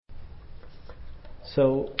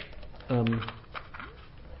So,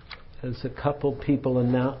 as a couple people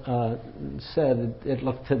said, it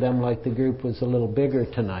looked to them like the group was a little bigger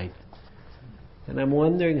tonight. And I'm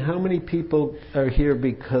wondering how many people are here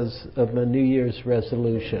because of a New Year's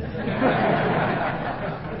resolution?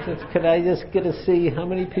 Could I just get to see how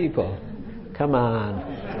many people? Come on.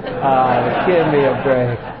 Give me a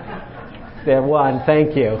break. There, one.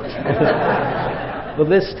 Thank you. Well,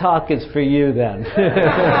 this talk is for you then.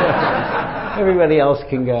 Everybody else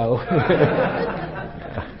can go.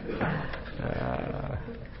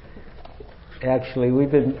 Actually,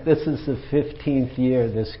 this is the 15th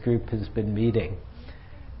year this group has been meeting.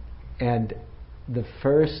 And the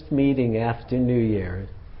first meeting after New Year,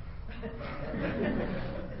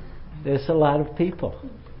 there's a lot of people.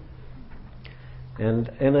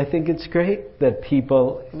 And I think it's great that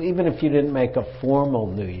people, even if you didn't make a formal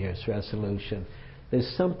New Year's resolution,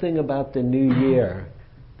 there's something about the new year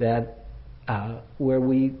that where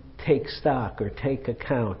we take stock or take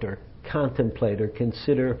account or contemplate or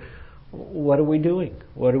consider, what are we doing?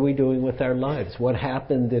 What are we doing with our lives? What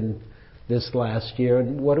happened in this last year,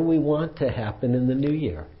 and what do we want to happen in the new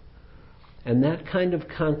year? And that kind of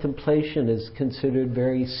contemplation is considered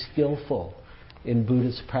very skillful in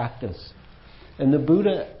Buddhist practice. And the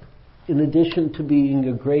Buddha, in addition to being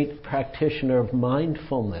a great practitioner of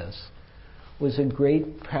mindfulness, was a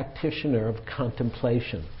great practitioner of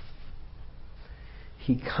contemplation.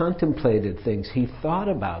 He contemplated things, he thought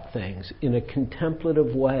about things in a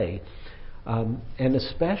contemplative way, and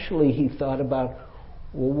especially he thought about,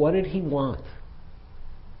 well, what did he want?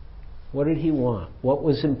 What did he want? What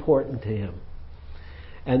was important to him?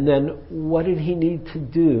 And then what did he need to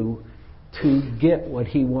do to get what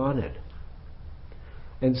he wanted?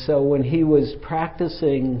 And so when he was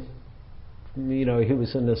practicing, he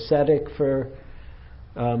was an ascetic for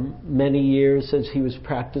many years as he was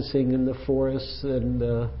practicing in the forests and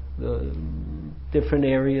the different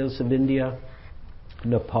areas of India,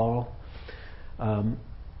 Nepal.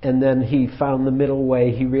 And then he found the middle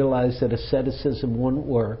way. He realized that asceticism wouldn't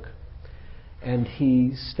work. And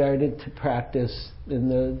he started to practice in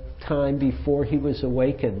the time before he was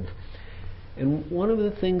awakened. And one of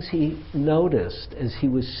the things he noticed as he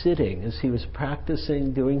was sitting, as he was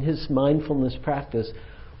practicing, doing his mindfulness practice,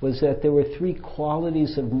 was that there were three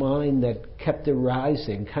qualities of mind that kept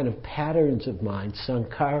arising, kind of patterns of mind,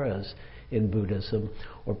 sankharas in Buddhism,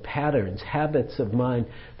 or patterns, habits of mind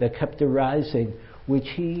that kept arising, which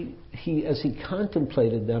he as he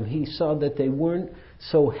contemplated them, he saw that they weren't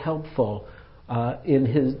so helpful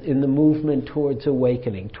in the movement towards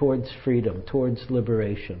awakening, towards freedom, towards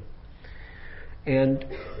liberation. And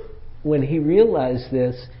when he realized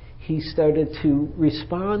this, he started to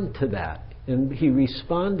respond to that. And he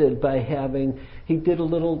responded by he did a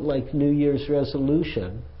little like New Year's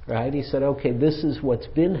resolution, right? He said, okay, this is what's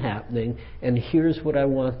been happening, and here's what I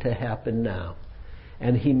want to happen now.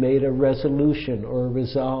 And he made a resolution or a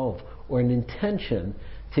resolve or an intention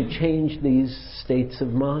to change these states of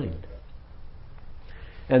mind.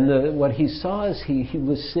 And what he saw is he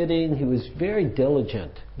was sitting, he was very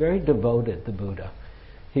diligent, very devoted, the Buddha.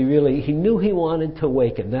 He knew he wanted to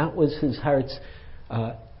awaken. That was his heart's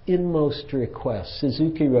inmost request.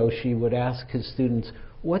 Suzuki Roshi would ask his students,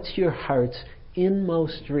 what's your heart's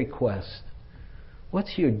inmost request?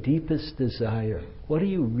 What's your deepest desire? What do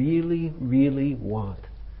you really, really want?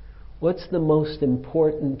 What's the most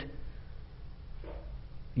important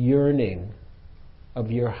yearning of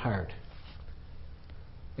your heart?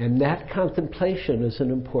 And that contemplation is an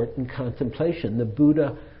important contemplation. The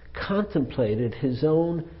Buddha contemplated his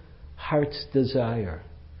own heart's desire.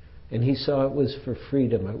 And he saw it was for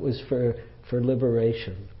freedom, it was for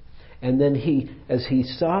liberation. And then as he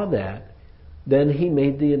saw that, then he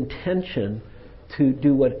made the intention to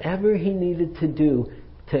do whatever he needed to do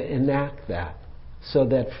to enact that, so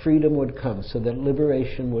that freedom would come, so that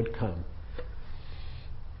liberation would come.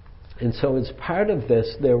 And so as part of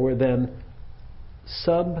this, there were then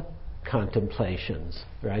sub-contemplations,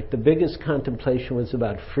 right? The biggest contemplation was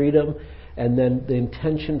about freedom, and then the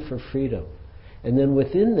intention for freedom. And then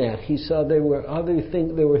within that, he saw there were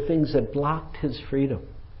things that blocked his freedom.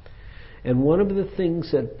 And one of the things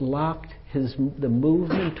that blocked the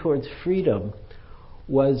movement towards freedom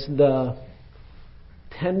was the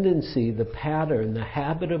tendency, the pattern, the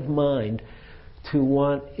habit of mind to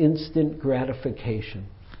want instant gratification.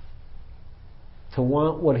 To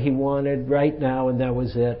want what he wanted right now and that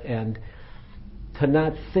was it, and to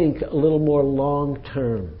not think a little more long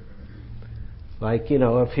term. Like,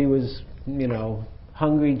 if he was,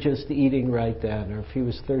 hungry, just eating right then, or if he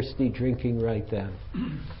was thirsty, drinking right then.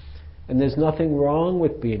 And there's nothing wrong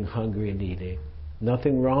with being hungry and eating.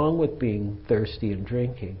 Nothing wrong with being thirsty and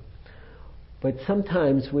drinking. But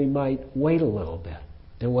sometimes we might wait a little bit.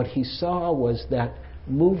 And what he saw was that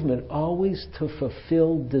movement always to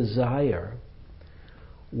fulfill desire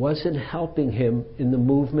wasn't helping him in the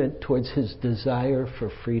movement towards his desire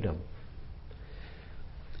for freedom.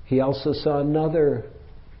 He also saw another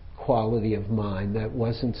quality of mind that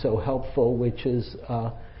wasn't so helpful, which is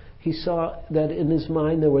he saw that in his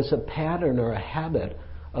mind there was a pattern or a habit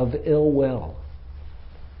of ill will.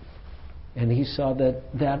 And he saw that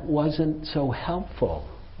that wasn't so helpful,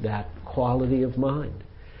 that quality of mind.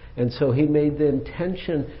 And so he made the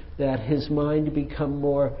intention that his mind become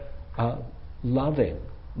more loving,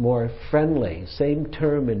 more friendly, same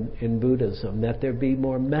term in Buddhism, that there be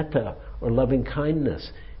more metta or loving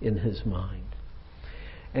kindness in his mind.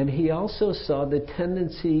 And he also saw the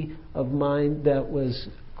tendency of mind that was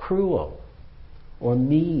cruel or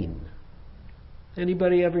mean.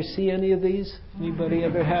 Anybody ever see any of these? Anybody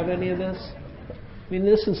ever have any of this? I mean,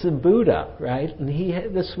 this is the Buddha, right? And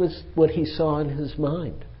this was what he saw in his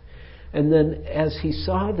mind. And then as he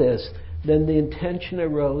saw this, then the intention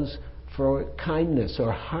arose for kindness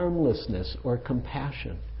or harmlessness or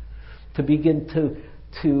compassion. To begin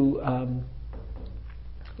to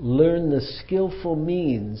learn the skillful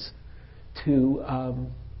means to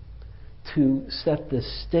set the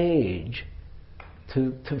stage,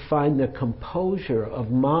 to find the composure of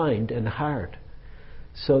mind and heart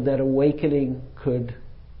so that awakening could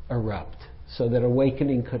erupt, so that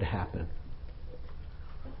awakening could happen.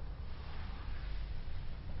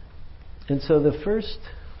 And so the first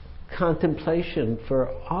contemplation for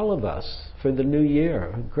all of us for the new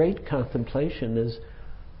year, a great contemplation, is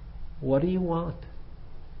what do you want?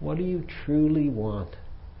 What do you truly want?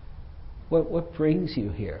 What brings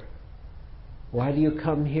you here? Why do you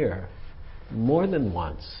come here? More than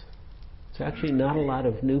once. It's actually not a lot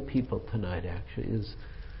of new people tonight, actually. It's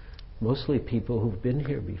mostly people who've been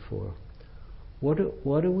here before. What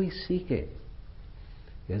are we seeking?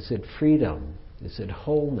 Is it freedom? Is it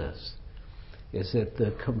wholeness? Is it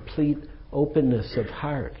the complete openness of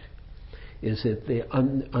heart? Is it the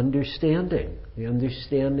understanding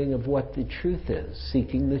of what the truth is,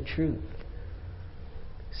 seeking the truth?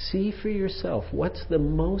 See for yourself what's the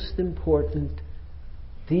most important,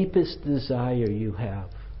 deepest desire you have,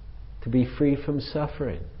 to be free from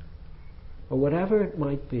suffering, or whatever it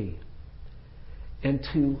might be, and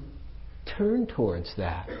to turn towards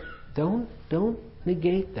that. Don't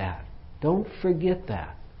negate that. Don't forget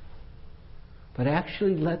that. But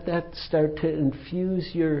actually let that start to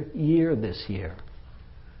infuse your year this year.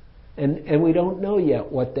 And we don't know yet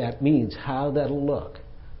what that means, how that'll look.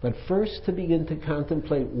 But first to begin to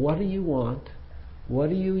contemplate, what do you want? What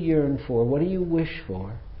do you yearn for? What do you wish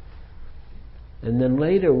for? And then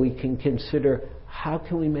later we can consider, how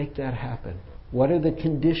can we make that happen? What are the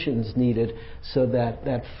conditions needed so that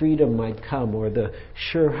that freedom might come, or the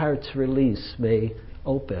sure heart's release may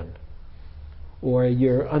open, or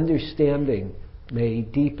your understanding may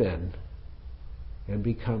deepen and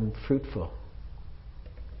become fruitful.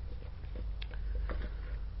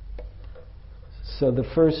 So the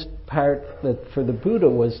first part that for the Buddha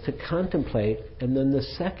was to contemplate, and then the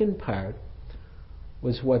second part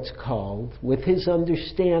was what's called, with his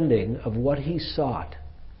understanding of what he sought,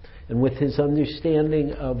 and with his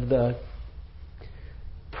understanding of the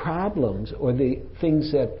problems or the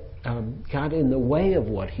things that got in the way of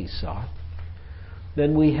what he sought,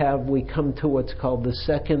 then we come to what's called the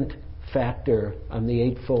second factor on the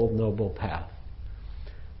Eightfold Noble Path.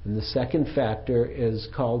 And the second factor is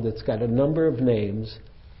called, it's got a number of names.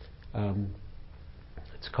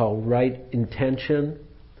 It's called right intention.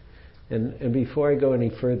 And before I go any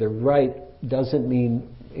further, right doesn't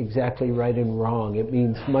mean exactly right and wrong. It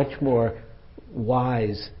means much more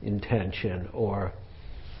wise intention, or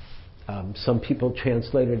some people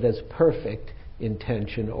translate it as perfect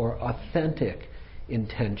intention or authentic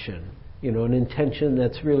intention. You know, an intention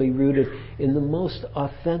that's really rooted in the most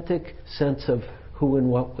authentic sense of who and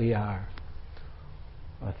what we are.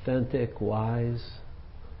 Authentic, wise,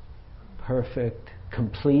 perfect,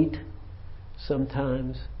 complete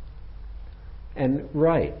sometimes. And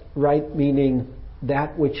right meaning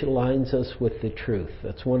that which aligns us with the truth.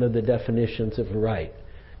 That's one of the definitions of right.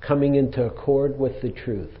 Coming into accord with the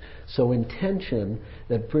truth. So intention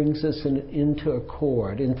that brings us into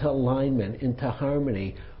accord, into alignment, into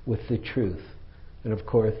harmony with the truth. And of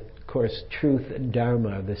course, truth and dharma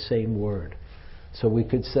are the same word. So we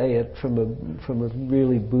could say it from a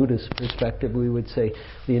really Buddhist perspective, we would say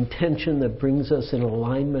the intention that brings us in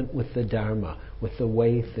alignment with the dharma, with the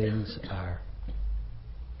way things are.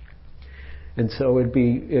 And so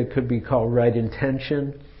it could be called right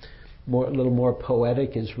intention. a little more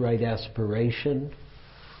poetic is right aspiration.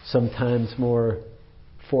 Sometimes more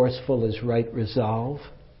forceful is right resolve.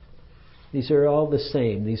 These are all the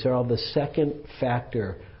same. These are all the second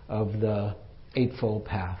factor of the Eightfold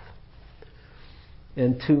Path.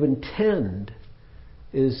 And to intend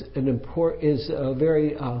is a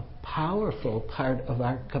very powerful part of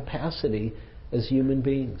our capacity as human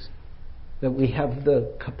beings. That we have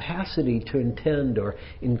the capacity to intend or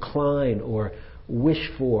incline or wish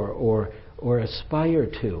for or aspire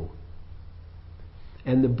to.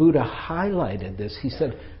 And the Buddha highlighted this. He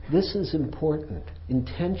said, this is important.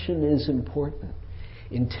 Intention is important.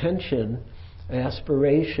 Intention,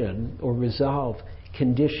 aspiration, or resolve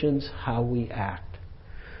conditions how we act.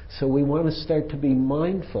 So we want to start to be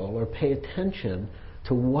mindful or pay attention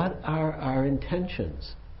to what are our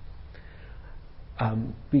intentions.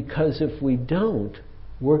 Because if we don't,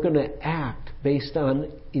 we're going to act based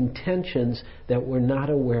on intentions that we're not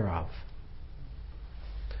aware of.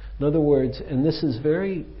 In other words, and this is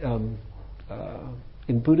very,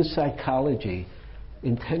 in Buddhist psychology,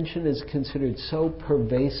 intention is considered so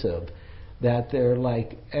pervasive that they're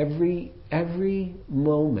like every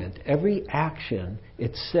moment, every action,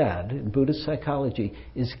 it's said in Buddhist psychology,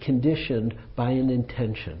 is conditioned by an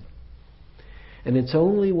intention. And it's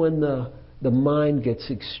only when the mind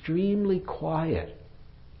gets extremely quiet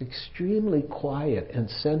and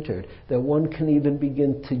centered, that one can even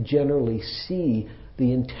begin to generally see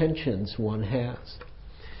the intentions one has.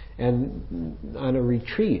 And on a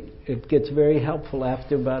retreat, it gets very helpful.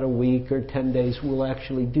 After about a week or 10 days, we'll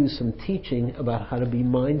actually do some teaching about how to be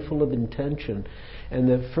mindful of intention. And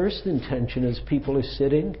the first intention is people are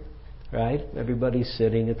sitting, right? Everybody's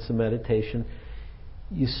sitting, it's a meditation.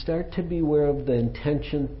 You start to be aware of the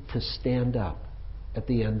intention to stand up at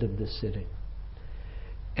the end of the sitting.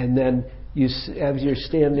 And then as you're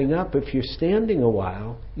standing up, if you're standing a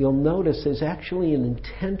while, you'll notice there's actually an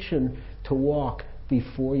intention to walk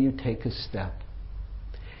before you take a step.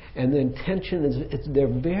 And the intention they're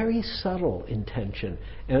very subtle intention,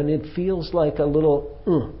 and it feels like a little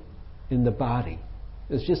in the body.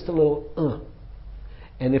 There's just a little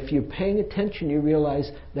And if you're paying attention, you realize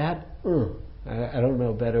that I don't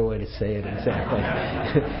know a better way to say it exactly.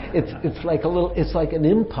 It's like an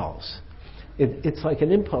impulse. It's like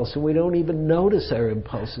an impulse, and we don't even notice our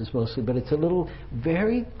impulses mostly, but it's a little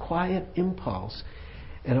very quiet impulse.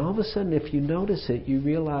 And all of a sudden, if you notice it, you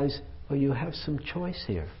realize, oh, you have some choice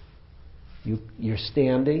here. You're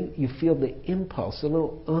standing, you feel the impulse, a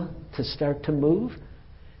little to start to move,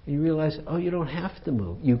 and you realize, oh, you don't have to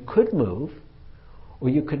move. You could move, or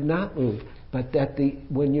you could not move, but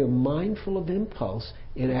when you're mindful of impulse,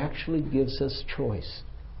 it actually gives us choice.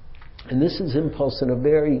 And this is impulse on a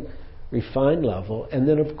very refined level, and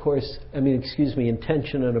then of course,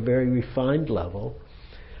 intention on a very refined level.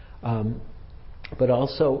 But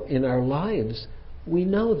also in our lives, we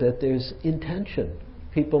know that there's intention.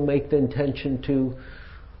 People make the intention to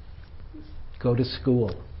go to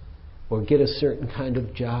school, or get a certain kind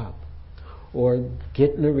of job, or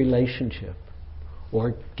get in a relationship,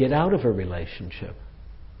 or get out of a relationship.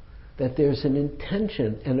 That there's an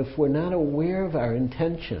intention, and if we're not aware of our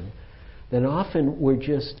intention, then often we're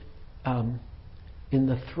just in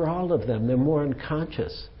the thrall of them. They're more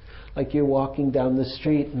unconscious. Like you're walking down the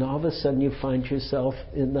street and all of a sudden you find yourself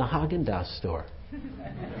in the Haagen-Dazs store.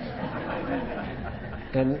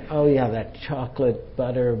 And oh yeah, that chocolate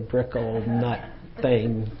butter brickle nut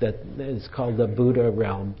thing that is called the Buddha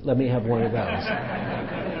realm. Let me have one of those.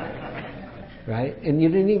 Right? And you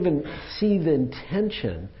didn't even see the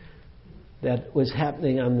intention that was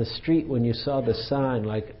happening on the street when you saw the sign,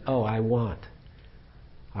 like, oh, I want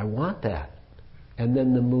that. And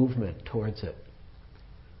then the movement towards it.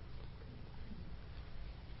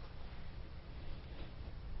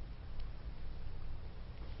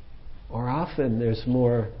 Or often there's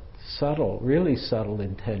more subtle, really subtle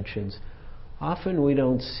intentions. Often we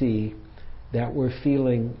don't see that we're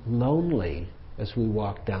feeling lonely as we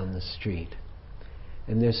walk down the street.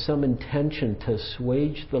 And there's some intention to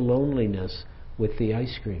assuage the loneliness with the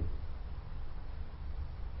ice cream.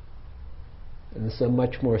 And it's a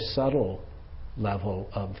much more subtle level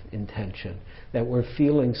of intention. That we're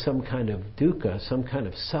feeling some kind of dukkha, some kind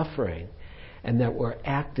of suffering, and that we're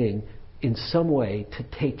acting in some way to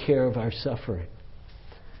take care of our suffering.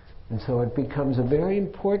 And so it becomes very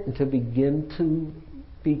important to begin to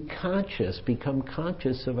become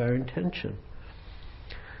conscious of our intention.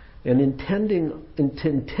 And to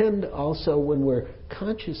intend also when we're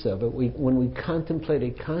conscious of it, when we contemplate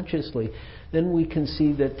it consciously, then we can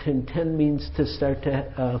see that to intend means to start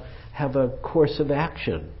to have a course of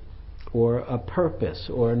action, or a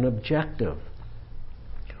purpose, or an objective,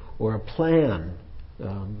 or a plan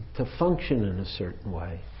to function in a certain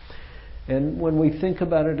way. And when we think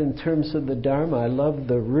about it in terms of the Dharma, I love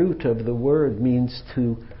the root of the word means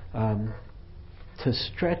to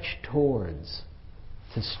stretch towards.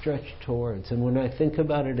 To stretch towards. And when I think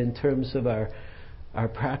about it in terms of our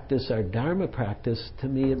practice, our Dharma practice, to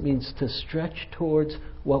me it means to stretch towards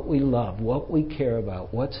what we love, what we care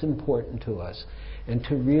about, what's important to us, and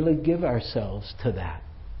to really give ourselves to that.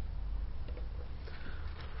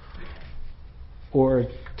 Or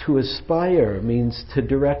to aspire means to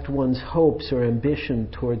direct one's hopes or ambition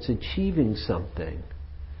towards achieving something.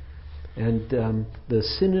 And the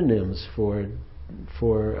synonyms for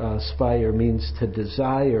aspire means to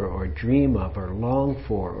desire or dream of or long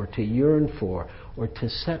for or to yearn for or to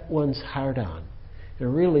set one's heart on. It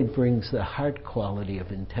really brings the heart quality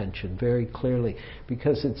of intention very clearly,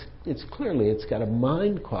 because it's got a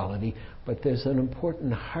mind quality, but there's an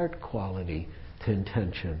important heart quality to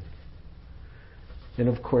intention. And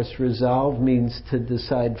of course, resolve means to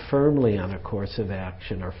decide firmly on a course of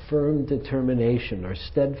action, or firm determination, or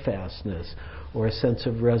steadfastness, or a sense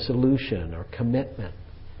of resolution or commitment.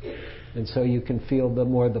 And so you can feel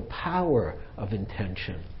the power of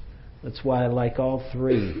intention. That's why I like all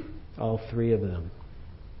three of them.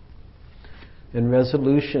 In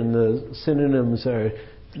resolution, the synonyms are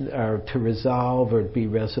to resolve or be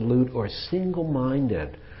resolute or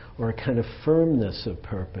single-minded, or a kind of firmness of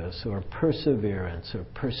purpose, or perseverance, or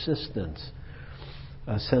persistence,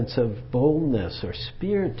 a sense of boldness or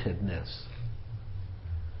spiritedness.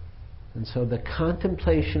 And so the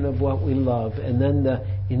contemplation of what we love, and then the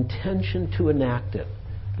intention to enact it,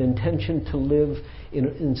 the intention to live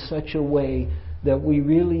in such a way that we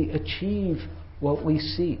really achieve what we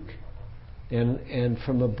seek. And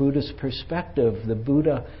from a Buddhist perspective, the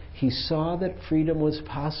Buddha, he saw that freedom was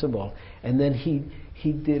possible, and then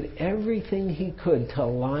he did everything he could to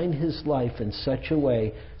align his life in such a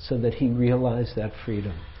way so that he realized that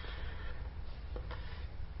freedom.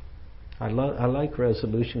 I like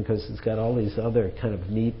resolution because it's got all these other kind of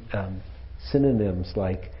neat synonyms,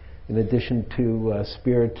 like in addition to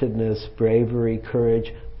spiritedness, bravery,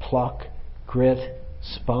 courage, pluck, grit,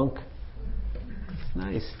 spunk. It's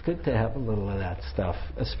nice. It's good to have a little of that stuff,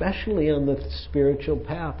 especially on the spiritual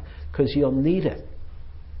path, because you'll need it.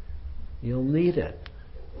 You'll need it.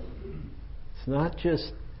 It's not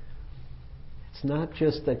just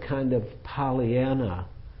a kind of Pollyanna,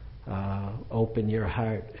 open your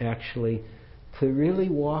heart. Actually, to really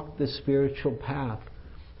walk the spiritual path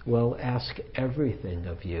will ask everything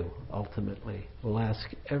of you, ultimately. Will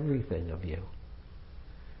ask everything of you.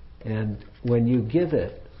 And when you give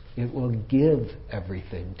it, it will give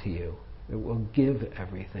everything to you. It will give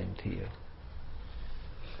everything to you.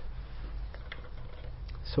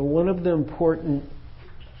 So one of the important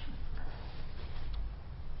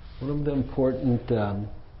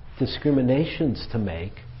discriminations to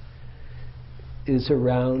make is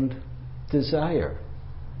around desire.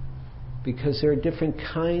 Because there are different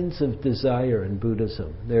kinds of desire in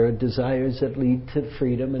Buddhism. There are desires that lead to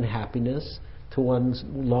freedom and happiness, to one's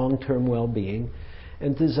long-term well-being,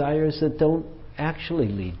 and desires that don't actually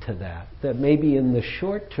lead to that. That maybe in the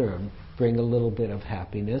short term bring a little bit of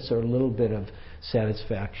happiness or a little bit of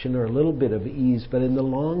satisfaction or a little bit of ease, but in the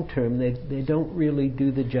long term they don't really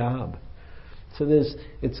do the job. So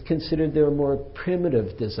it's considered there are more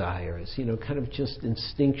primitive desires, kind of just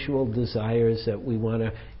instinctual desires that we want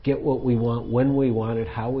to get what we want, when we want it,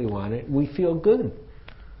 how we want it. We feel good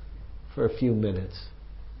for a few minutes,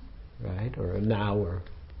 right? Or an hour,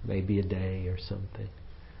 maybe a day or something.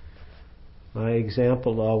 My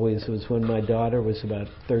example always was when my daughter was about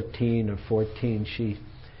 13 or 14,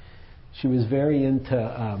 she was very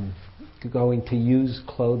into going to used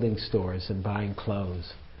clothing stores and buying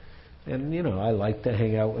clothes. And, I like to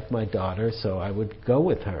hang out with my daughter, so I would go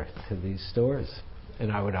with her to these stores.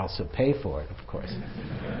 And I would also pay for it, of course.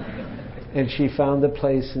 And she found a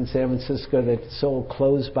place in San Francisco that sold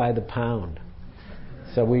clothes by the pound.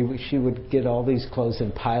 So she would get all these clothes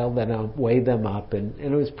and pile them up, weigh them up, and it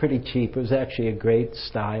was pretty cheap. It was actually a great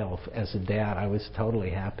style as a dad. I was totally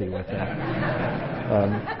happy with that.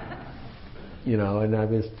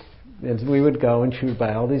 And we would go, and she would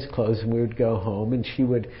buy all these clothes, and we would go home, and she's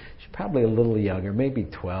probably a little younger, maybe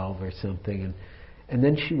 12 or something, and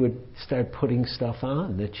then she would start putting stuff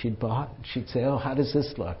on that she'd bought. She'd say, "Oh, how does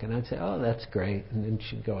this look?" And I'd say, "Oh, that's great." And then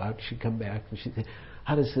she'd go out, she'd come back, and she'd say,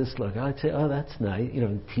 "How does this look?" I'd say, "Oh, that's nice."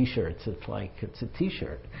 T-shirts, it's a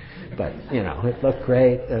T-shirt. But, it looked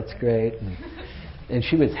great, that's great. And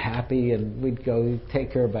she was happy, and we'd go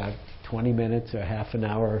take her about 20 minutes or half an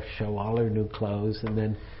hour, show all her new clothes, and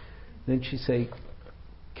then she'd say,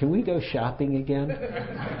 can we go shopping again?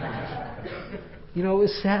 You know, it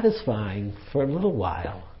was satisfying for a little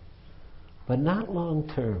while, but not long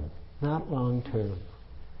term, not long term.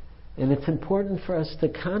 And it's important for us to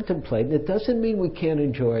contemplate. And it doesn't mean we can't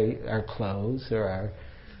enjoy our clothes or our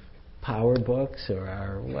power books or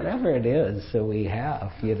our whatever it is that we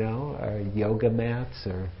have, you know, our yoga mats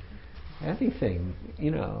or anything,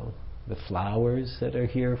 you know, the flowers that are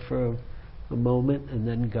here for a moment and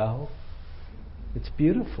then go. It's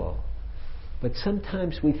beautiful. But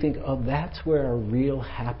sometimes we think, oh, that's where our real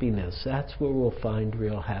happiness, that's where we'll find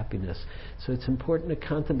real happiness. So it's important to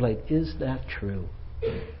contemplate, is that true?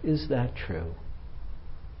 Is that true?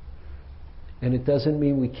 And it doesn't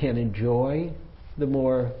mean we can't enjoy the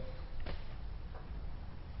more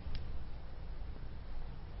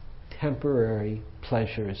temporary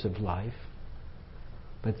pleasures of life,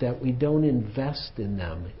 but that we don't invest in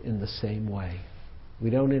them in the same way. We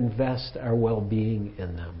don't invest our well-being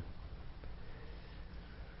in them.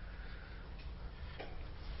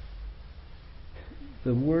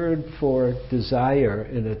 The word for desire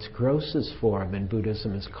in its grossest form in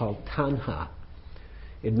Buddhism is called tanha.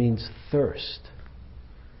 It means thirst.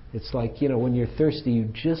 It's like, you know, when you're thirsty, you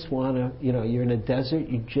just want to, you know, you're in a desert,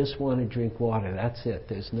 you just want to drink water. That's it.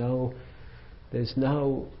 There's no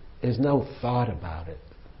thought about it.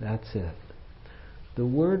 That's it. The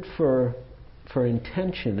word for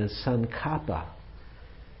intention is sankappa.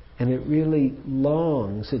 And it really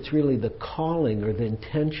longs, it's really the calling or the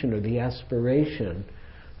intention or the aspiration,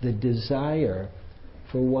 the desire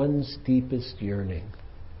for one's deepest yearning,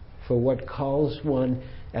 for what calls one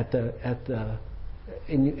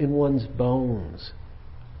in one's bones,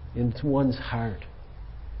 in one's heart,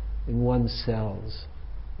 in one's cells.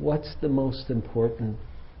 What's the most important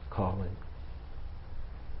calling?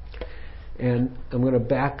 And I'm going to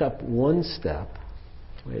back up one step.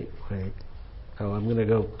 Wait. Oh, I'm going to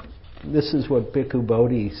go. This is what Bhikkhu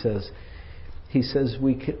Bodhi says. He says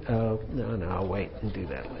we could. No, I'll wait and do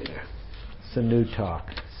that later. It's a new talk,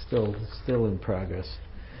 still in progress.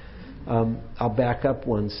 I'll back up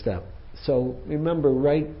one step. So remember,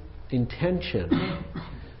 right intention,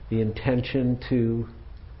 the intention to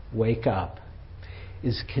wake up,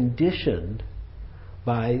 is conditioned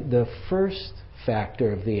by the first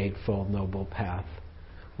factor of the Eightfold Noble Path,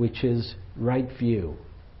 which is right view.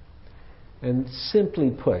 And simply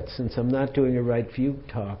put, since I'm not doing a right view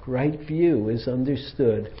talk, right view is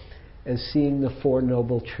understood as seeing the Four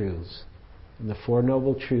Noble Truths. And the Four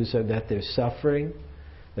Noble Truths are that there's suffering,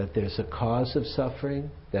 that there's a cause of suffering,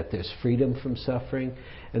 that there's freedom from suffering,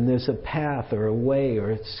 and there's a path or a way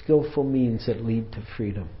or skillful means that lead to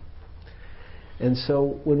freedom. And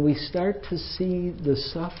so when we start to see the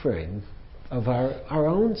suffering of our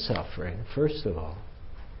own suffering, first of all,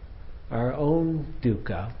 our own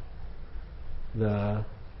dukkha, the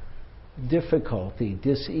difficulty,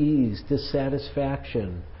 dis-ease,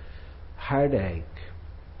 dissatisfaction, heartache,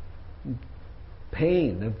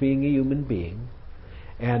 pain of being a human being,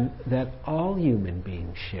 and that all human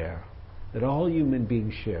beings share. That all human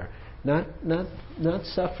beings share. Not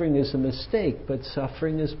suffering is a mistake, but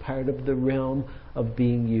suffering is part of the realm of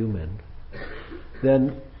being human.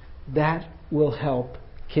 Then that will help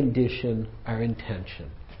condition our intention.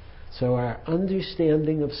 So our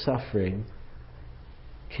understanding of suffering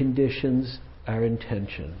conditions our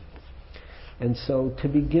intention. And so to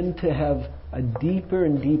begin to have a deeper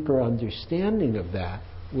and deeper understanding of that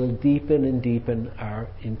will deepen and deepen our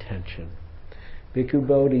intention. Bhikkhu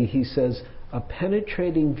Bodhi, he says, a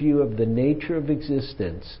penetrating view of the nature of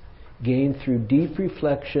existence, gained through deep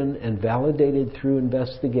reflection and validated through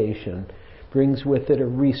investigation, brings with it a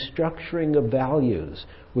restructuring of values,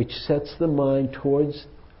 which sets the mind towards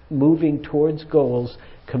moving towards goals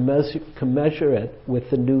commensurate with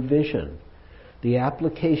the new vision. The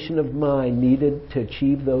application of mind needed to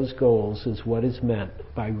achieve those goals is what is meant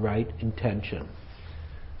by right intention.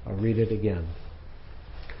 I'll read it again.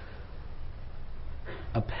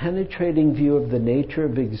 A penetrating view of the nature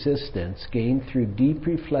of existence, gained through deep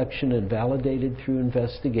reflection and validated through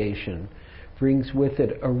investigation, brings with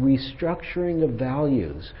it a restructuring of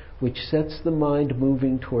values, which sets the mind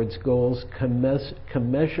moving towards goals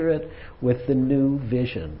commensurate with the new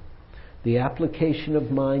vision. The application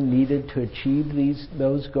of mind needed to achieve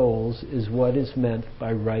those goals is what is meant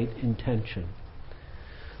by right intention.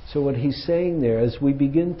 So what he's saying there, as we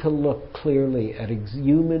begin to look clearly at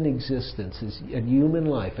human existence, at human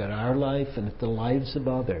life, at our life and at the lives of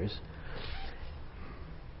others,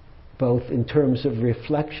 both in terms of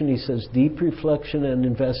reflection, he says deep reflection and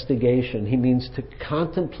investigation. He means to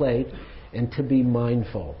contemplate and to be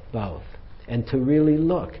mindful, both. And to really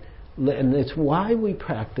look. And it's why we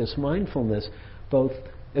practice mindfulness, both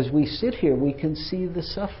as we sit here, we can see the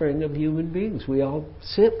suffering of human beings. We all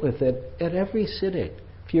sit with it at every sitting.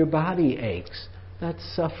 If your body aches, that's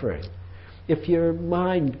suffering. If your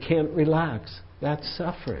mind can't relax, that's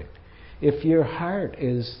suffering. If your heart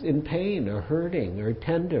is in pain or hurting or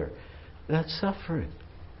tender, that's suffering.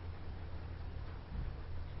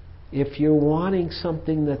 If you're wanting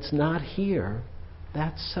something that's not here,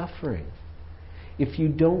 that's suffering. If you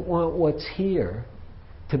don't want what's here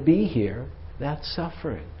to be here, that's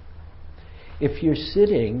suffering. If you're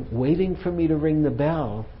sitting, waiting for me to ring the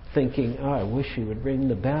bell, thinking, oh, I wish he would ring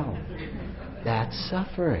the bell, that's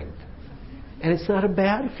suffering. And it's not a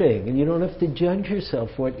bad thing, and you don't have to judge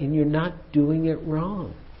yourself for it, and you're not doing it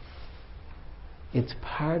wrong. It's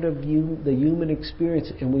part of the human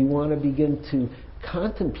experience, and we want to begin to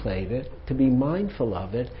contemplate it, to be mindful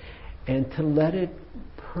of it, and to let it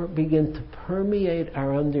begin to permeate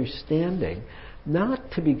our understanding,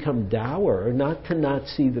 not to become dour, or not to not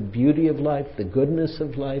see the beauty of life, the goodness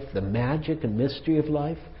of life, the magic and mystery of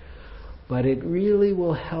life, but it really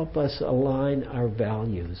will help us align our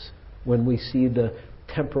values when we see the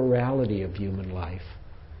temporality of human life,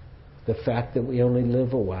 the fact that we only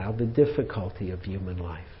live a while, the difficulty of human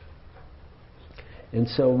life. And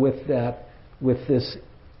so with this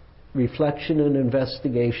reflection and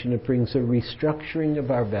investigation, it brings a restructuring of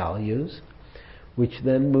our values, which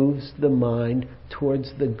then moves the mind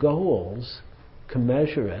towards the goals,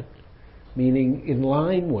 commensurate, meaning in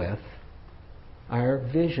line with our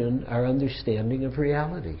vision, our understanding of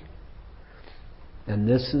reality. And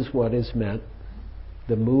this is what is meant.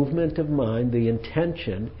 The movement of mind, the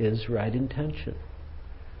intention, is right intention.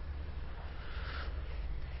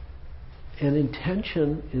 And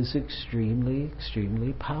intention is extremely,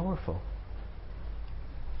 extremely powerful.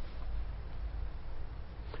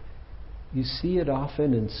 You see it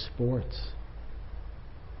often in sports.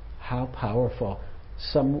 How powerful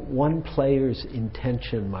one player's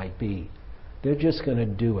intention might be. They're just going to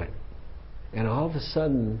do it. And all of a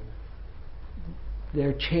sudden,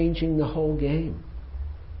 they're changing the whole game.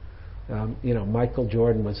 Michael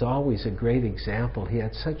Jordan was always a great example. He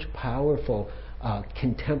had such powerful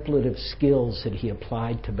contemplative skills that he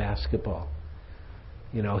applied to basketball.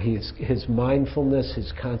 His mindfulness,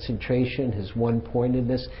 his concentration, his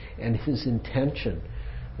one-pointedness, and his intention.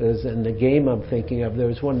 In the game I'm thinking of, there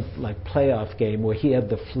was one playoff game where he had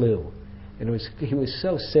the flu, and he was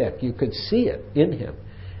so sick you could see it in him.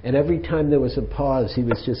 And every time there was a pause, he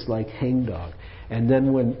was just like hangdog. And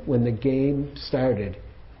then when the game started,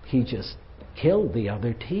 he just killed the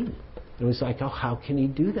other team. It was like, oh, how can he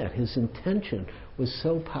do that? His intention was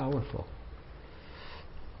so powerful.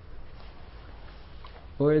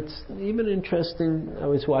 Or it's even interesting, I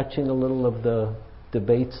was watching a little of the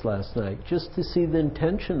debates last night, just to see the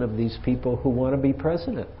intention of these people who want to be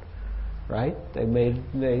president, right?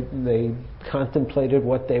 They contemplated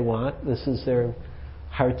what they want. This is their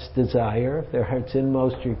heart's desire, their heart's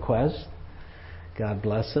inmost request. God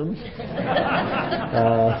bless them.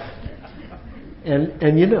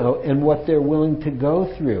 And what they're willing to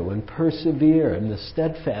go through and persevere, and the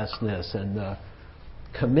steadfastness and the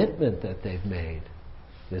commitment that they've made.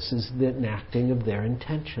 This is the enacting of their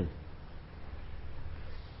intention.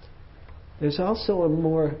 There's also a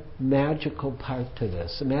more magical part to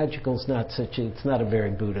this. Magical is it's not a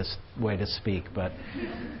very Buddhist way to speak, but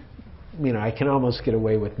I can almost get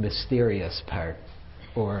away with mysterious part,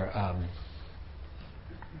 or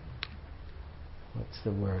what's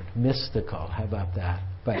the word? Mystical. How about that?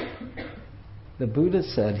 But the Buddha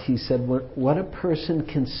said, what a person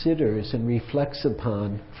considers and reflects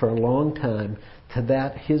upon for a long time, to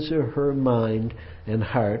that his or her mind and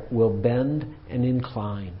heart will bend and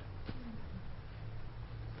incline.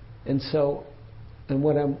 And so,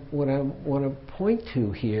 what I want to point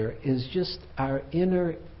to here is just our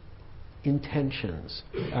inner intentions,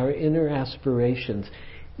 our inner aspirations,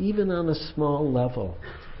 even on a small level.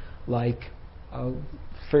 Like,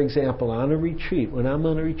 for example, on a retreat, when I'm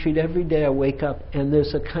on a retreat, every day I wake up and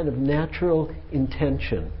there's a kind of natural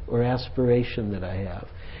intention or aspiration that I have.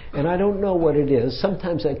 And I don't know what it is.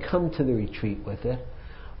 Sometimes I come to the retreat with it,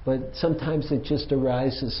 but sometimes it just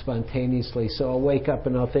arises spontaneously. So I'll wake up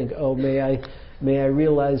and I'll think, oh, may I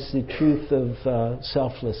realize the truth of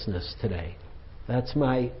selflessness today. That's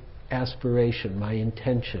my aspiration, my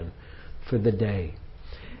intention for the day.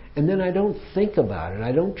 And then I don't think about it.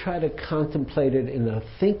 I don't try to contemplate it in a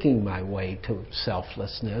thinking my way to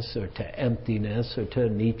selflessness or to emptiness or to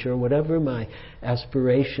Nietzsche or whatever my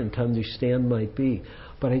aspiration to understand might be.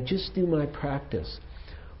 But I just do my practice.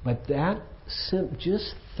 But that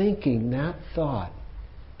just thinking that thought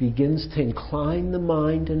begins to incline the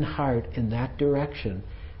mind and heart in that direction,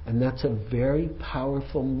 And that's a very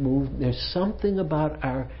powerful move. There's something about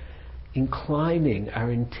our inclining,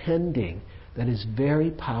 our intending, that is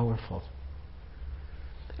very powerful.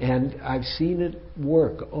 And I've seen it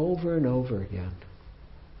work over and over again.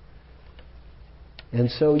 And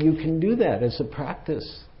so you can do that as a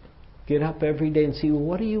practice. Get up every day and see,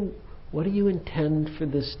 well, what do you intend for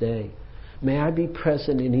this day? May I be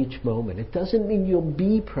present in each moment. It doesn't mean you'll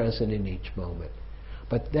be present in each moment,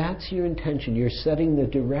 but that's your intention. You're setting the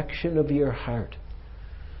direction of your heart.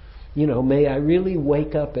 May I really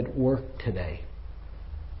wake up at work today.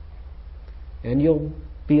 And you'll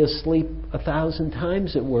be asleep 1,000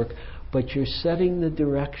 times at work, but you're setting the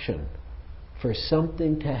direction for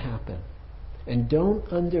something to happen. And don't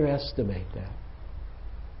underestimate that.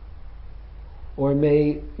 Or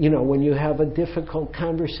when you have a difficult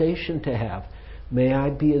conversation to have, may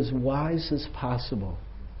I be as wise as possible.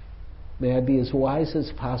 May I be as wise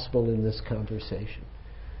as possible in this conversation.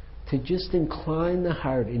 To just incline the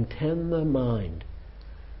heart, intend the mind.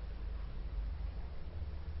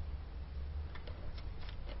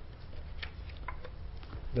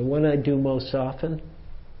 The one I do most often,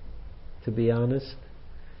 to be honest,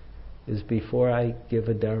 is before I give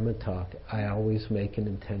a Dharma talk, I always make an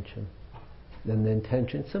intention. And the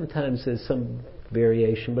intention, sometimes there's some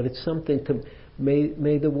variation, but it's something to,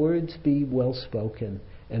 may the words be well spoken,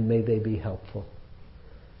 and may they be helpful.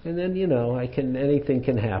 And then, anything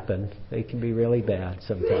can happen. They can be really bad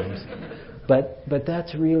sometimes. But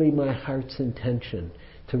that's really my heart's intention,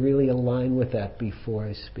 to really align with that before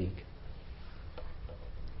I speak.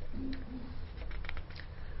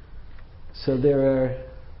 So there are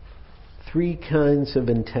 3 kinds of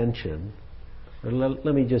intention.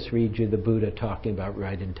 Let me just read you the Buddha talking about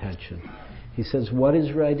right intention. He says, what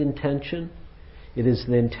is right intention? It is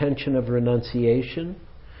the intention of renunciation,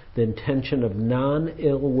 the intention of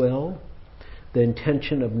non-ill will, the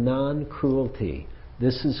intention of non-cruelty.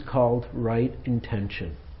 This is called right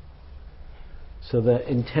intention. So the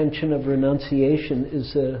intention of renunciation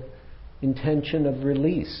is the intention of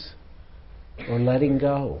release, or letting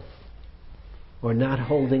go, or not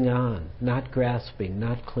holding on, not grasping,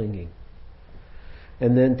 not clinging.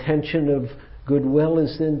 And the intention of goodwill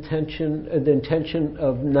is the intention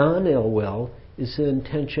of non-ill will is the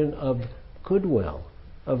intention of goodwill,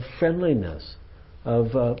 of friendliness, of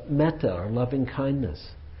metta, or loving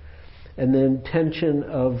kindness. And the intention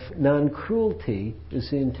of non-cruelty is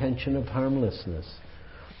the intention of harmlessness,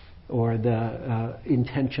 or the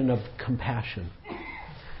intention of compassion.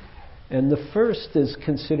 And the first is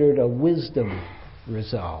considered a wisdom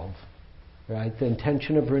resolve, right? The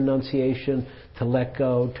intention of renunciation, to let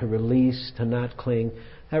go, to release, to not cling,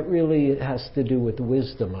 that really has to do with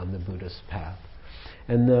wisdom on the Buddhist path.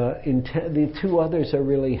 And the 2 others are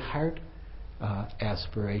really heart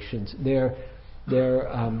aspirations. They're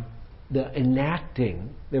the enacting,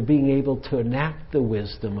 they're being able to enact the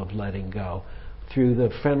wisdom of letting go through the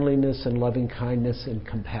friendliness and loving kindness and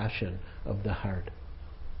compassion of the heart.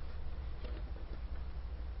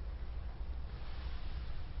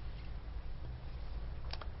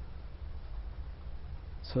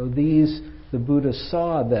 So the Buddha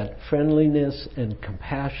saw that friendliness and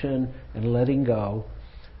compassion and letting go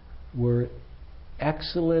were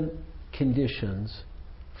excellent conditions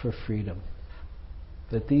for freedom.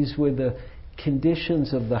 That these were the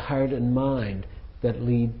conditions of the heart and mind that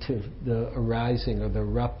lead to the arising or the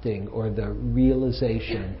erupting or the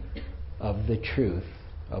realization of the truth,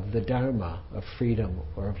 of the Dharma, of freedom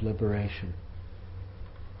or of liberation.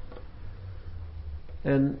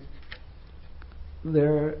 And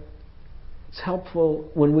it's helpful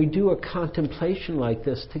when we do a contemplation like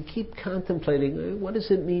this to keep contemplating, what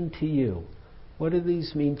does it mean to you? What do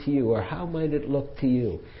these mean to you? Or how might it look to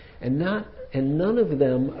you? And none of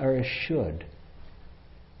them are a should.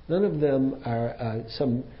 None of them are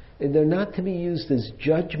they're not to be used as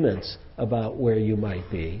judgments about where you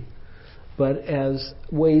might be, but as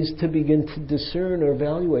ways to begin to discern or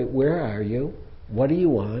evaluate, where are you? What do you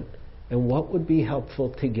want? And what would be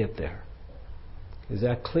helpful to get there? Is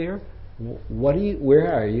that clear?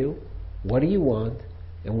 Where are you? What do you want?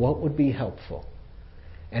 And what would be helpful?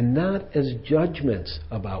 And not as judgments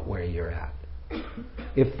about where you're at.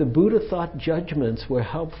 If the Buddha thought judgments were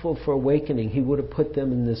helpful for awakening, he would have put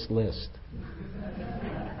them in this list.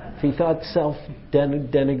 If he thought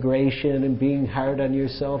self-denigration and being hard on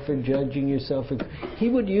yourself or judging yourself, he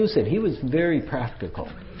would use it. He was very practical.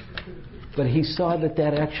 But he saw that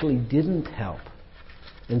actually didn't help.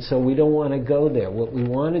 And so we don't want to go there. What we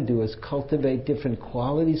want to do is cultivate different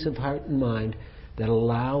qualities of heart and mind that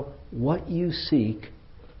allow what you seek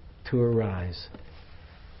to arise.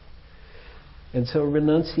 And so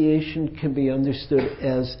renunciation can be understood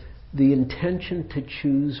as the intention to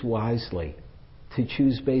choose wisely, to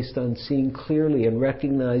choose based on seeing clearly and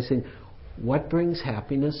recognizing what brings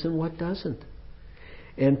happiness and what doesn't.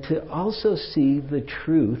 And to also see the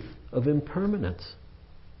truth of impermanence.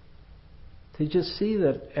 To just see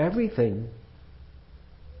that everything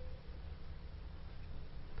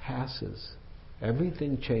passes,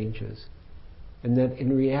 everything changes, and that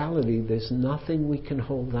in reality there's nothing we can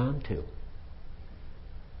hold on to.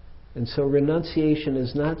 And so renunciation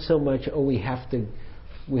is not so much, we have to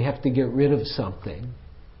get rid of something,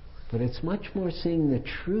 but it's much more seeing the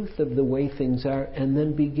truth of the way things are and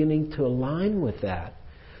then beginning to align with that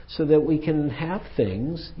so that we can have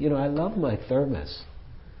things. I love my thermos.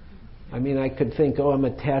 I could think, I'm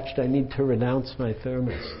attached, I need to renounce my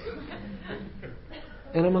thermos.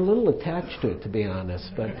 And I'm a little attached to it, to be honest,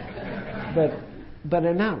 but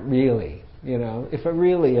I'm not really.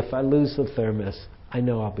 If I lose the thermos, I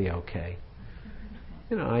know I'll be okay.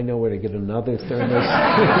 I know where to get another thermos.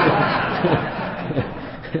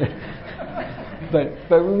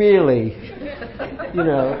 but really,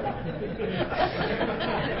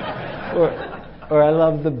 or I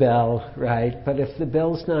love the bell, right? But if the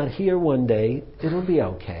bell's not here one day, it'll be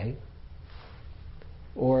okay.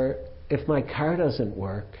 Or if my car doesn't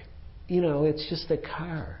work, it's just a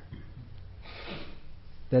car.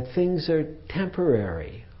 That things are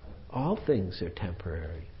temporary. All things are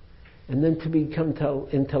temporary. And then to become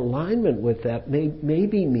into alignment with that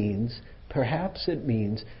perhaps it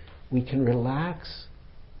means we can relax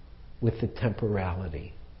with the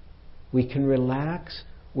temporality. We can relax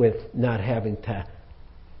with not having to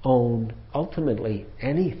own ultimately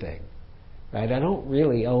anything. Right? I don't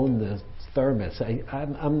really own the thermos.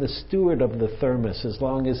 I'm the steward of the thermos as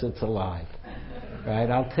long as it's alive. Right?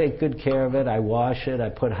 I'll take good care of it. I wash it. I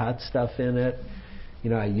put hot stuff in it.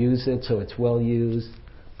 I use it so it's well used.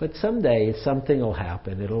 But someday something will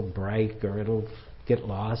happen. It'll break or it'll get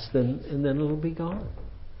lost and then it'll be gone.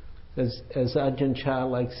 As Ajahn Chah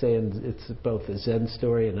likes saying, it's both a Zen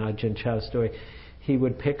story and Ajahn Chah story, he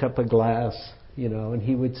would pick up a glass, and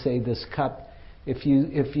he would say, this cup, if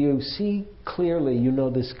you see clearly,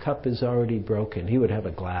 this cup is already broken. He would have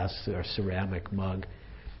a glass or ceramic mug.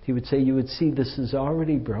 He would say, you would see this is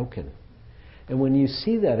already broken. And when you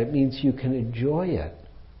see that, it means you can enjoy it,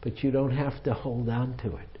 but you don't have to hold on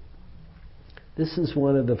to it. This is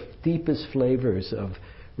one of the deepest flavors of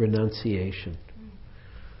renunciation.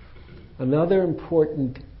 Another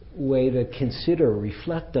important way to consider,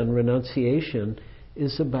 reflect on renunciation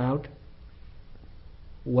is about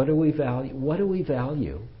what do we value? What do we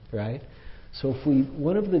value, right? So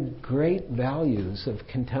one of the great values of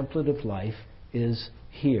contemplative life is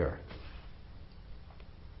here.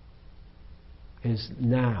 Is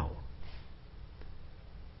now.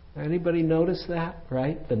 Anybody notice that,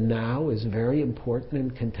 right? The now is very important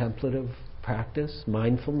in contemplative practice,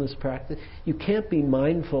 mindfulness practice. You can't be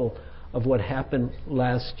mindful of what happened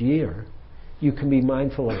last year. You can be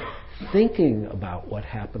mindful of thinking about what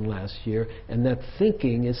happened last year, and that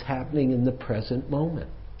thinking is happening in the present moment.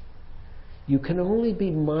 You can only be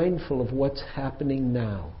mindful of what's happening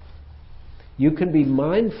now. You can be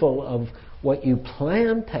mindful of what you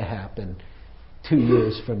plan to happen 2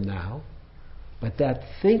 years from now, but that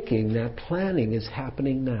thinking, that planning is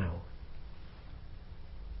happening now.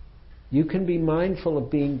 You can be mindful of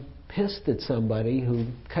being pissed at somebody who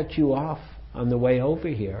cut you off on the way over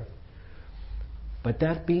here, but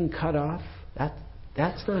that being cut off,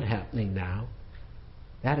 that's not happening now.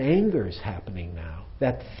 That anger is happening now.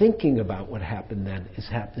 That thinking about what happened then is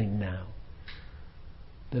happening now.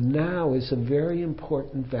 The now is a very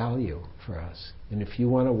important value for us. And if you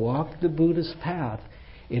want to walk the Buddhist path,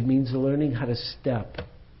 it means learning how to step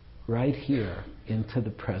right here into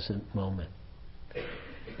the present moment.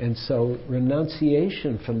 And so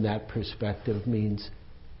renunciation from that perspective means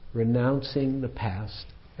renouncing the past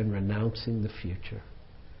and renouncing the future.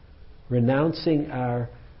 Renouncing our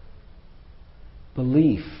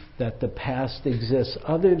belief that the past exists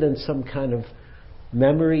other than some kind of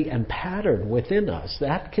memory and pattern within us.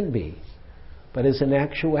 That can be. But as an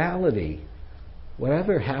actuality,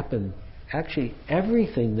 whatever happened, actually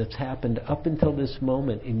everything that's happened up until this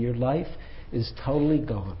moment in your life is totally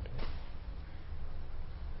gone.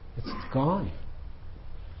 It's gone.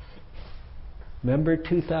 Remember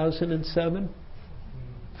 2007?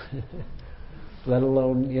 Let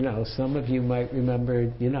alone, some of you might remember,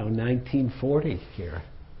 1940 here.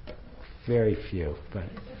 Very few, but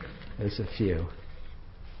there's a few.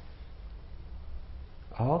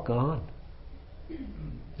 All gone.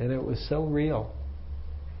 And it was so real.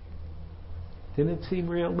 Didn't it seem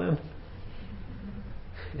real then?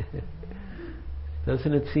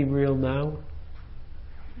 Doesn't it seem real now?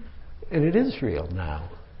 And it is real now,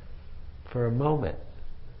 for a moment.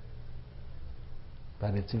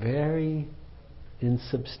 But it's very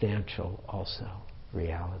insubstantial also,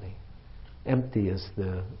 reality. Empty is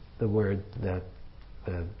the word that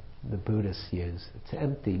the Buddhists use. It's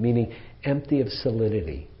empty, meaning empty of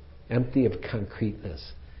solidity, empty of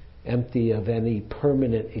concreteness, empty of any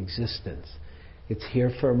permanent existence. It's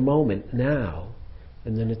here for a moment now,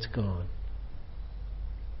 and then it's gone.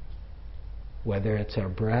 Whether it's our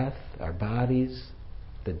breath, our bodies,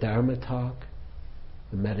 the Dharma talk,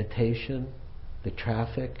 the meditation, the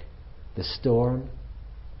traffic, the storm,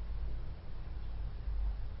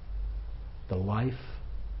 the life,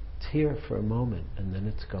 it's here for a moment and then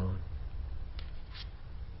it's gone.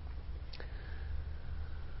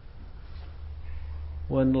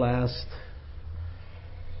 One last,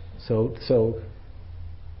 so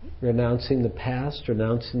renouncing the past,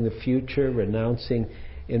 renouncing the future, renouncing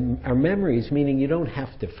in our memories, meaning you don't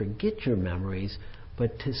have to forget your memories,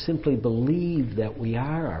 but to simply believe that we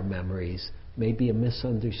are our memories may be a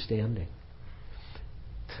misunderstanding.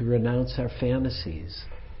 To renounce our fantasies,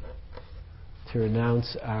 to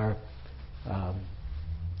renounce our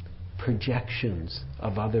projections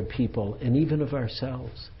of other people and even of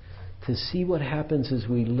ourselves. To see what happens as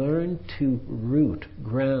we learn to root,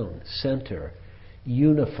 ground, center,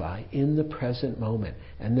 unify in the present moment.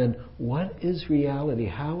 And then what is reality?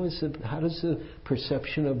 How does the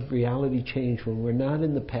perception of reality change when we're not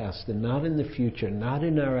in the past and not in the future, not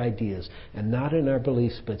in our ideas and not in our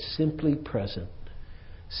beliefs, but simply present,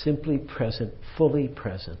 fully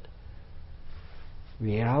present.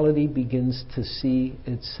 Reality begins to see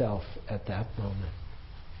itself at that moment.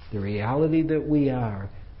 The reality that we are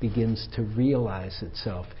begins to realize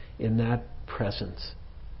itself in that presence.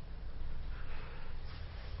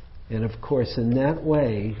 And of course, in that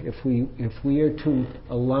way, if we are to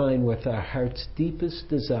align with our heart's deepest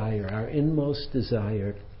desire, our inmost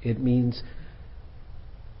desire, it means,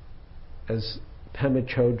 as Pema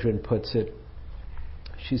Chodron puts it,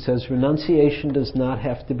 she says, renunciation does not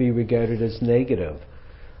have to be regarded as negative.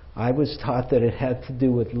 I was taught that it had to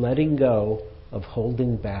do with letting go of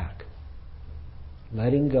holding back.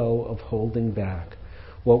 Letting go of holding back.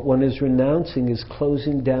 What one is renouncing is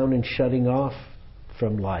closing down and shutting off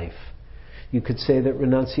from life. You could say that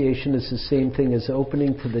renunciation is the same thing as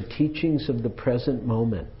opening to the teachings of the present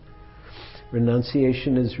moment.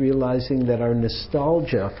 Renunciation is realizing that our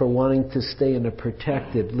nostalgia for wanting to stay in a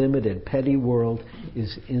protected, limited, petty world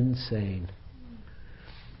is insane.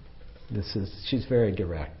 She's very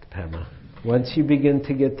direct, Pema. Once you begin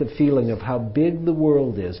to get the feeling of how big the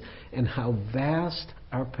world is and how vast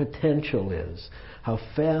our potential is, how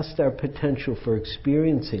vast our potential for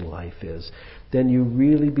experiencing life is, then you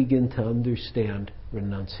really begin to understand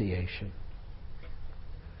renunciation.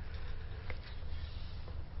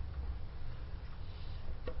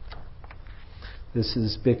 This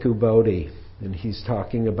is Bhikkhu Bodhi, and he's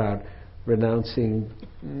talking about renouncing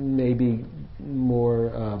maybe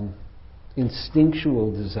more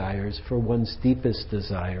instinctual desires for one's deepest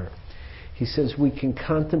desire. He says we can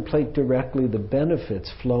contemplate directly the benefits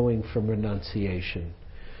flowing from renunciation.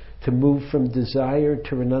 To move from desire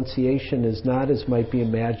to renunciation is not, as might be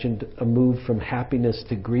imagined, a move from happiness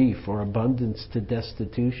to grief or abundance to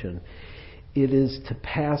destitution. It is to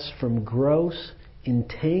pass from gross,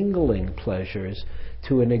 entangling pleasures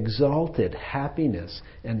to an exalted happiness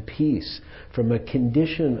and peace, from a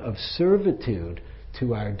condition of servitude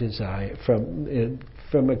to our desire,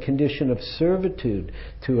 from a condition of servitude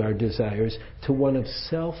to our desires to one of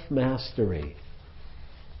self-mastery.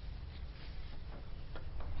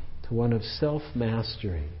 To one of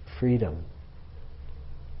self-mastery, freedom.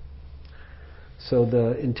 So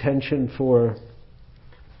the intention for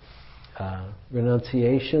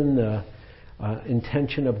renunciation, the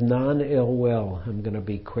intention of non-ill will. I'm going to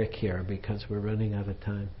be quick here because we're running out of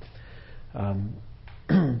time.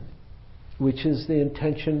 Which is the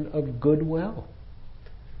intention of goodwill.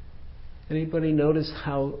 Anybody notice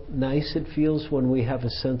how nice it feels when we have a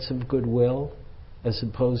sense of goodwill as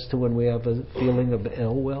opposed to when we have a feeling of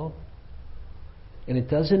ill will? And it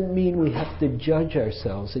doesn't mean we have to judge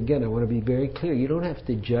ourselves. Again, I want to be very clear. You don't have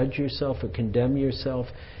to judge yourself or condemn yourself.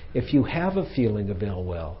 If you have a feeling of ill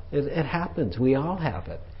will, it happens. We all have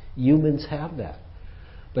it. Humans have that.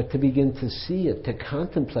 But to begin to see it, to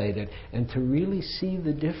contemplate it, and to really see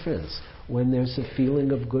the difference when there's a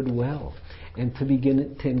feeling of goodwill. And to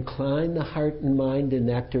begin to incline the heart and mind in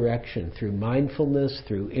that direction through mindfulness,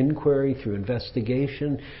 through inquiry, through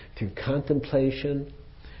investigation, through contemplation,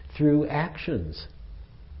 through actions.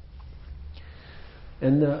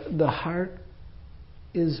 And the heart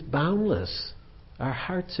is boundless. Our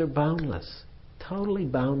hearts are boundless, totally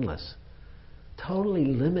limitless.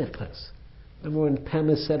 Remember when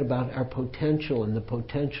Pema said about our potential and the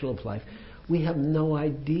potential of life? We have no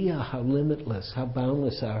idea how limitless, how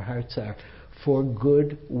boundless our hearts are for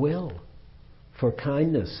goodwill, for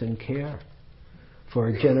kindness and care,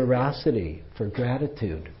 for generosity, for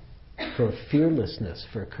gratitude, for fearlessness,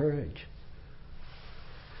 for courage.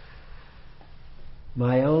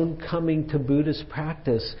 My own coming to Buddhist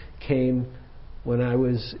practice came when I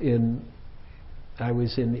was in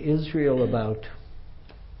Israel about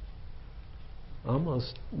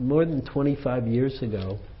almost more than 25 years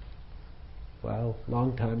ago. Wow,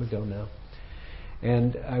 long time ago now.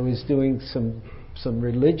 And I was doing some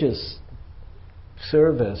religious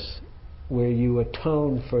service where you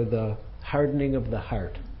atone for the hardening of the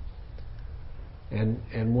heart.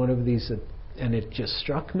 And one of these, and it just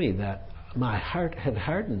struck me that my heart had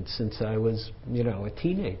hardened since I was, a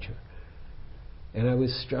teenager. And I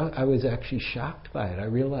was actually shocked by it. I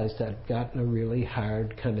realized I'd gotten a really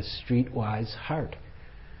hard, kind of streetwise heart.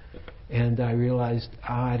 And I realized,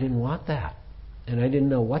 I didn't want that. And I didn't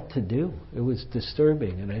know what to do. It was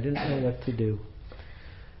disturbing, and I didn't know what to do.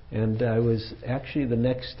 And I was, actually the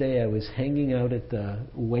next day, I was hanging out at the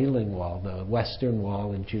Wailing Wall, the Western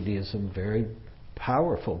Wall in Judaism, very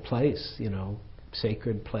powerful place,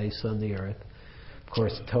 sacred place on the earth. Of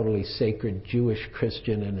course, totally sacred Jewish,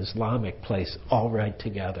 Christian, and Islamic place all right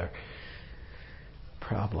together.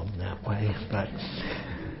 Problem that way, but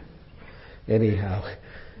anyhow.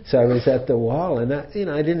 So I was at the wall, and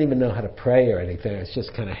I didn't even know how to pray or anything. I was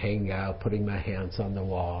just kind of hanging out, putting my hands on the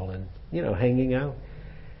wall, and hanging out.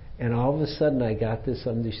 And all of a sudden, I got this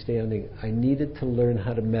understanding: I needed to learn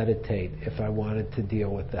how to meditate if I wanted to deal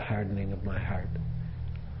with the hardening of my heart.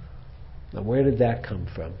 Now, where did that come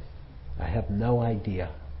from? I have no idea,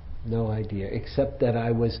 except that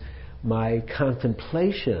my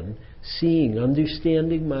contemplation, seeing,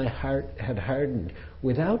 understanding my heart had hardened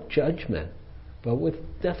without judgment, but with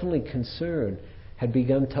definitely concern, had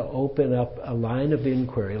begun to open up a line of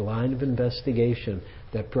inquiry, a line of investigation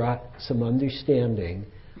that brought some understanding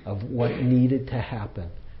of what needed to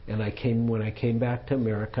happen. And when I came back to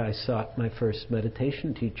America, I sought my first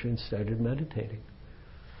meditation teacher and started meditating.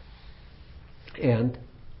 And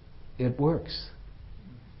it works.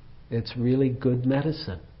 It's really good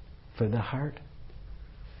medicine for the heart.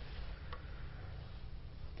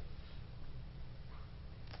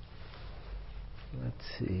 Let's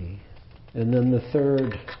see. And then the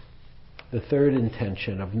third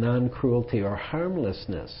intention of non-cruelty or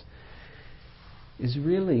harmlessness is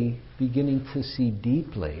really beginning to see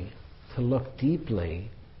deeply, to look deeply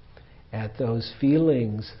at those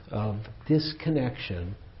feelings of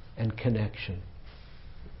disconnection and connection.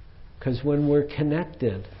 Because when we're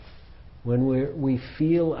connected, when we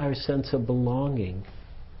feel our sense of belonging,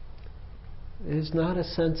 there's not a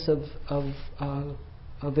sense of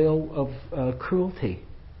cruelty.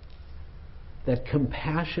 That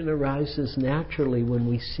compassion arises naturally when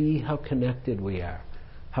we see how connected we are,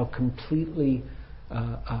 how completely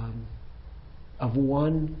of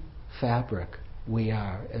one fabric we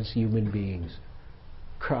are as human beings,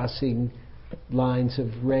 crossing lines of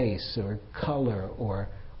race or color or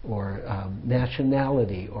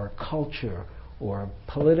nationality or culture or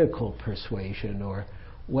political persuasion or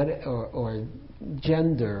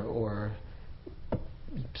gender or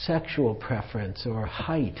sexual preference or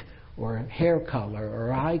height or hair color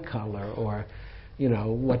or eye color or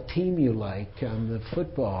what team you like on the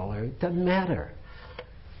football, or it doesn't matter.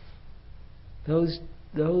 Those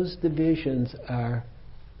divisions are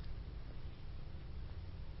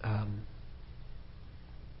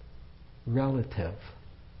relative,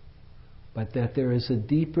 but that there is a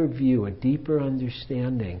deeper view, a deeper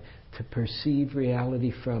understanding to perceive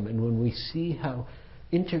reality from. And when we see how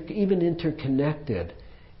even interconnected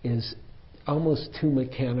is almost too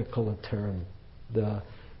mechanical a term,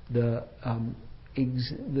 the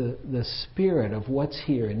spirit of what's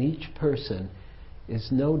here in each person is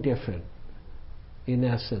no different in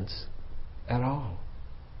essence at all.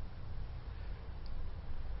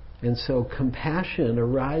 And so compassion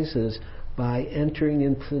arises by entering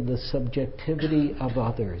into the subjectivity of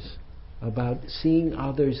others, about seeing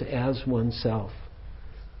others as oneself,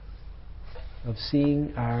 of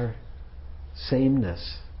seeing our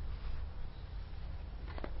sameness.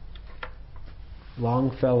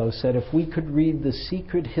 Longfellow said, if we could read the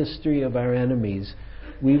secret history of our enemies,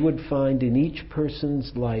 we would find in each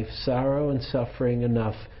person's life sorrow and suffering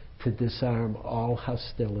enough to disarm all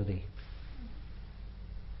hostility.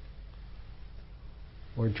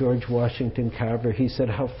 Or George Washington Carver, he said,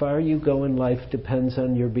 how far you go in life depends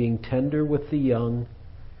on your being tender with the young,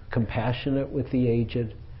 compassionate with the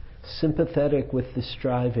aged, sympathetic with the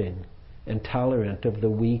striving, and tolerant of the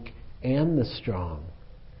weak and the strong,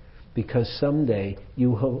 because someday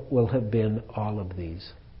you will have been all of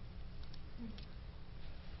these.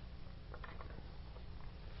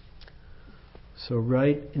 So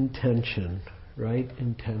right intention, right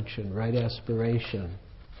aspiration,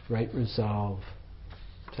 right resolve.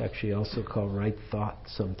 It's actually also called right thought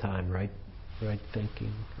sometime, right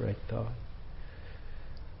thinking, right thought.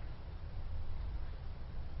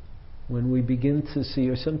 When we begin to see,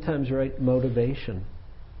 or sometimes right motivation,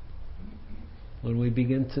 when we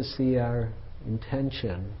begin to see our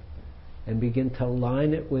intention and begin to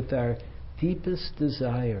align it with our deepest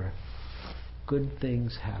desire, good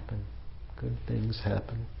things happen. Good things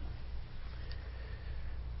happen.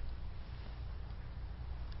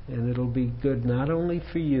 And it'll be good not only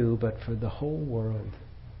for you, but for the whole world.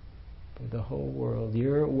 For the whole world.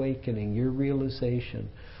 Your awakening, your realization,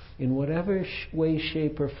 in whatever way,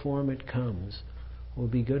 shape, or form it comes, will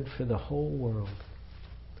be good for the whole world.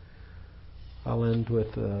 I'll end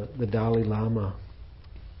with the Dalai Lama.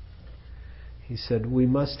 He said, we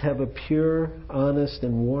must have a pure, honest,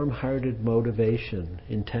 and warm-hearted motivation,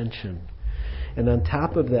 intention. And on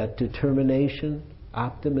top of that, determination,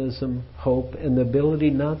 optimism, hope, and the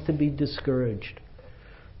ability not to be discouraged.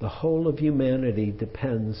 The whole of humanity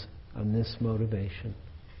depends on this motivation.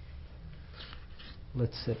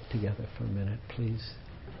 Let's sit together for a minute, please.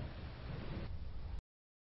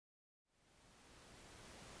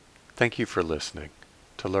 Thank you for listening.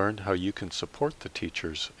 To learn how you can support the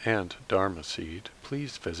teachers and Dharma Seed,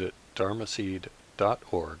 please visit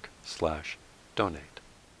dharmaseed.org/donate.